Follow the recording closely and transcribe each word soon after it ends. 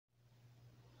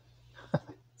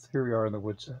Here we are in the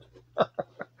woodshed.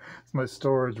 It's my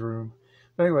storage room.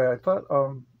 But anyway, I thought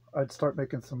I'd start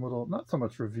making some little, not so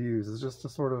much reviews, it's just to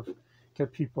sort of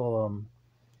get people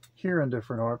hearing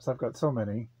different harps. I've got so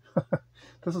many.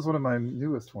 This is one of my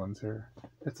newest ones here.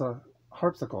 It's a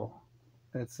Harpsicle.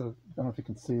 It's a, I don't know if you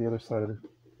can see the other side of the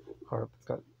harp. It's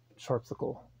got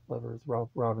Sharpsicle levers,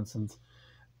 Robinson's.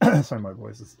 Sorry, my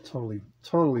voice is totally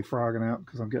frogging out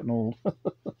because I'm getting old.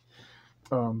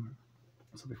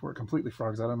 So before it completely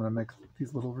frogs out, I'm going to make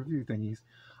these little review thingies.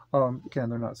 Again,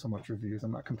 they're not so much reviews.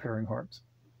 I'm not comparing harps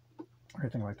or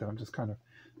anything like that. I'm just kind of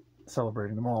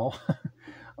celebrating them all.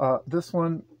 This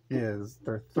one is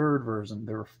their third version.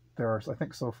 There are, I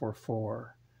think, so far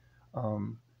 4.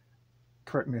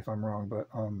 Correct me if I'm wrong, but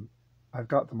I've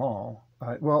got them all.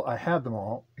 Well, I had them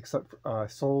all, except I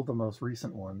sold the most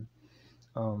recent one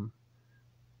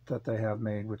that they have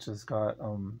made, which has got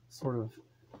sort of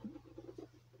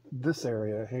this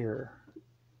area here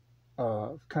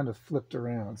kind of flipped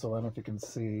around. So I don't know if you can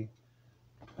see,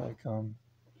 like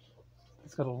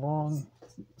it's got a long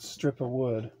strip of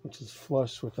wood which is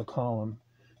flush with the column.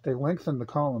 They lengthened the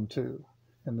column too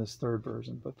in this third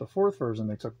version, but the fourth version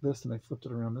they took this and they flipped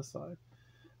it around this side,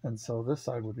 and so this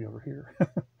side would be over here.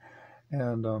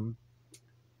 And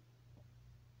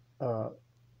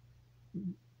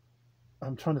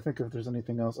I'm trying to think if there's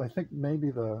anything else. I think maybe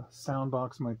the sound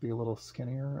box might be a little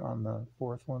skinnier on the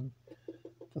fourth one.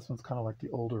 This one's kind of like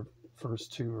the older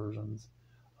first 2 versions.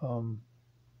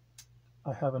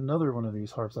 I have another one of these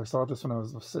harps. I saw this when I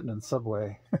was sitting in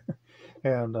Subway,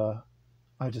 and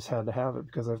I just had to have it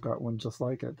because I've got one just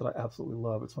like it that I absolutely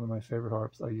love. It's one of my favorite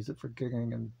harps. I use it for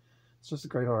gigging, and it's just a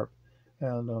great harp.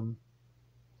 And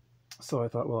so I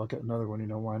thought, well, I'll get another one. You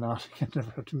know, why not? I can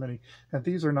never have too many. And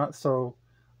these are not so,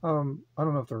 I don't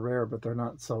know if they're rare, but they're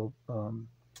not so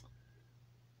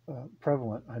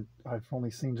prevalent. I've only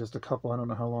seen just a couple. I don't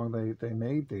know how long they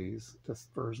made this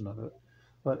version of it,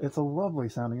 but it's a lovely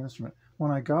sounding instrument. When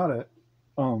I got it,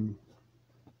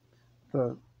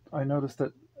 I noticed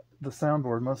that the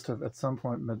soundboard must have at some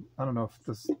point been, I don't know if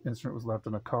this instrument was left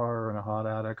in a car or in a hot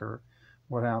attic or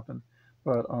what happened,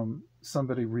 but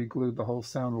somebody re-glued the whole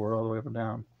soundboard all the way up and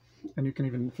down. And you can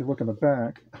even, if you look in the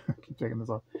back, I keep taking this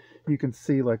off, you can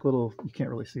see like little, you can't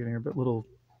really see it here, but little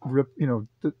rip,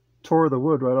 tore the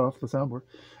wood right off the soundboard.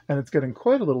 And it's getting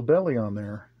quite a little belly on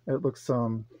there. It looks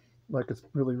like it's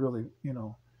really,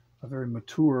 a very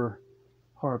mature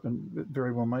harp, and it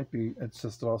very well might be. It's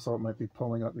just also, it might be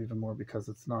pulling up even more because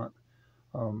it's not,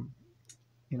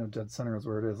 dead center is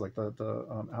where it is. Like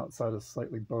the outside is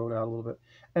slightly bowed out a little bit.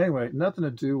 Anyway, nothing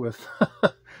to do with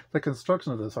the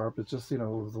construction of this harp. It's just,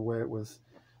 the way it was,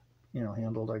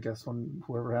 handled, I guess, when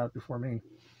whoever had it before me.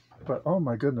 But oh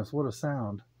my goodness, what a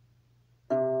sound.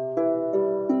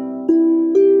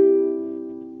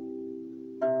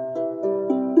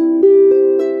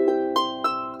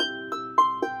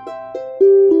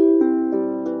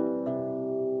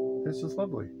 It's just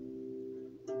lovely.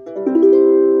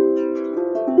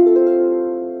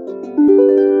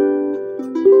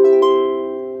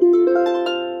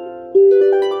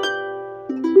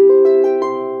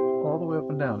 All the way up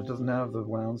and down. It doesn't have the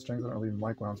wound strings. I don't really even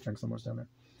like wound strings so much down there.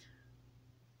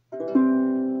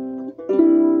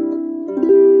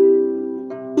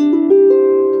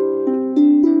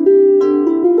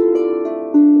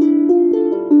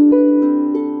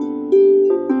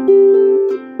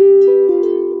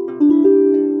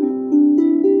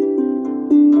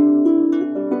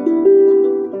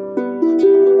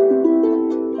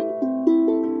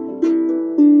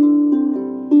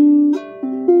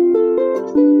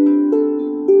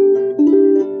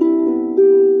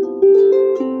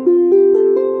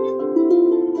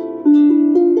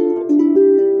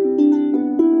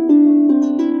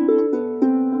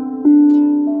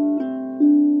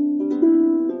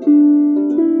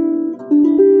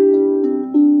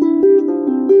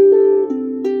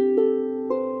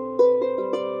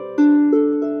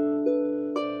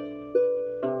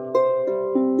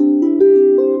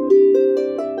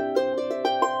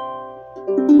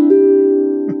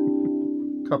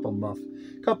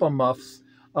 Couple muffs,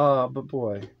 but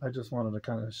boy, I just wanted to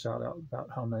kind of shout out about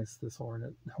how nice this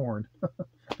horn.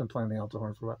 I've been playing the alto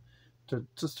horn for a while, to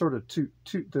just sort of toot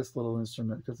this little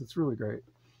instrument because it's really great.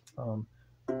 And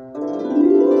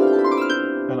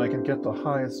I can get the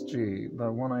highest G. The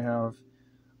one I have,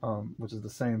 which is the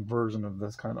same version of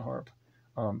this kind of harp,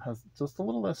 has just a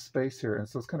little less space here, and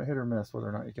so it's kind of hit or miss whether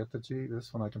or not you get the G.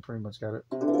 This one I can pretty much get it.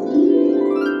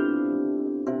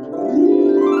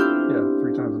 Yeah,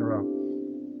 3 times in a row.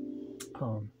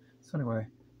 So anyway,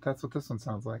 that's what this one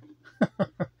sounds like.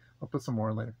 I'll put some more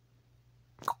in later.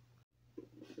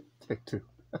 Take 2.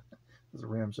 It's a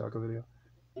ramshackle video.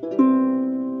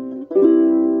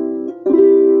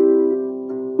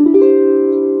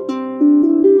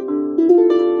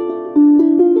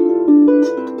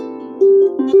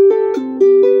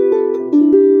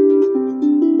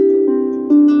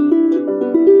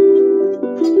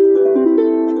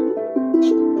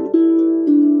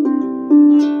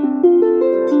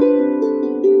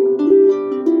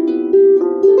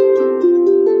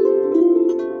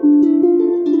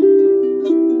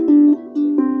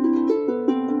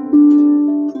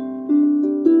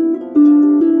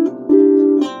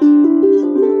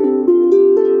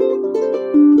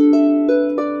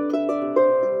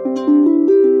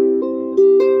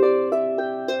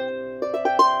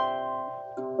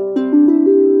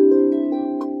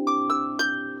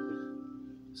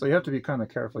 So you have to be kind of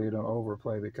careful you don't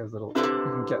overplay, because you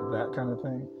can get that kind of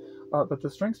thing. But the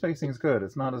string spacing is good.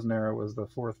 It's not as narrow as the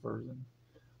fourth version.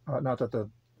 Not that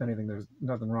there's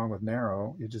nothing wrong with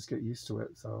narrow. You just get used to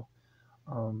it. So,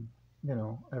 you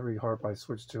know, every harp I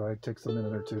switch to, it takes a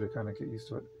minute or two to kind of get used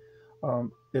to it.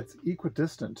 It's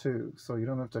equidistant too, so you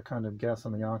don't have to kind of guess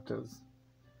on the octaves.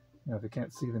 You know, if you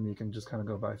can't see them, you can just kind of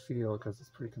go by feel, because it's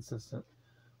pretty consistent.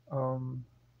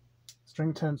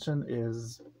 String tension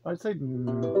is, I'd say,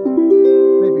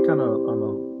 maybe kind of on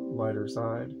the lighter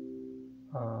side,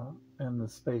 and the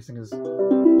spacing is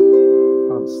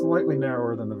slightly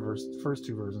narrower than the first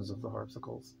two versions of the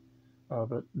harpsicles,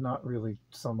 but not really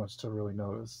so much to really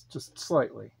notice, just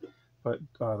slightly. But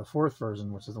the fourth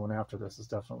version, which is the one after this, is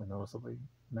definitely noticeably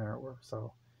narrower.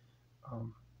 So,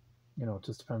 you know, it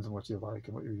just depends on what you like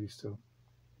and what you're used to.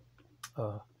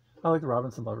 I like the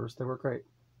Robinson levers. They work great.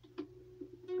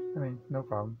 I mean, no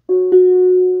problem.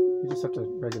 You just have to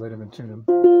regulate them and tune them.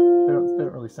 They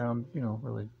don't really sound, you know,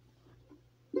 really,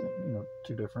 you know,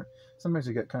 too different. Sometimes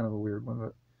you get kind of a weird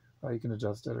one, but you can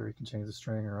adjust it, or you can change the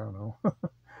string, or I don't know.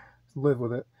 Live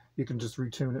with it. You can just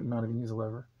retune it and not even use a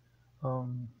lever.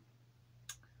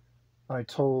 I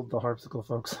told the Harpsicle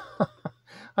folks,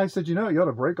 I said, you know, you ought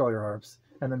to break all your harps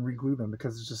and then reglue them,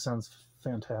 because it just sounds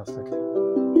fantastic.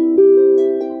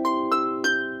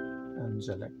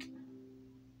 Angelic.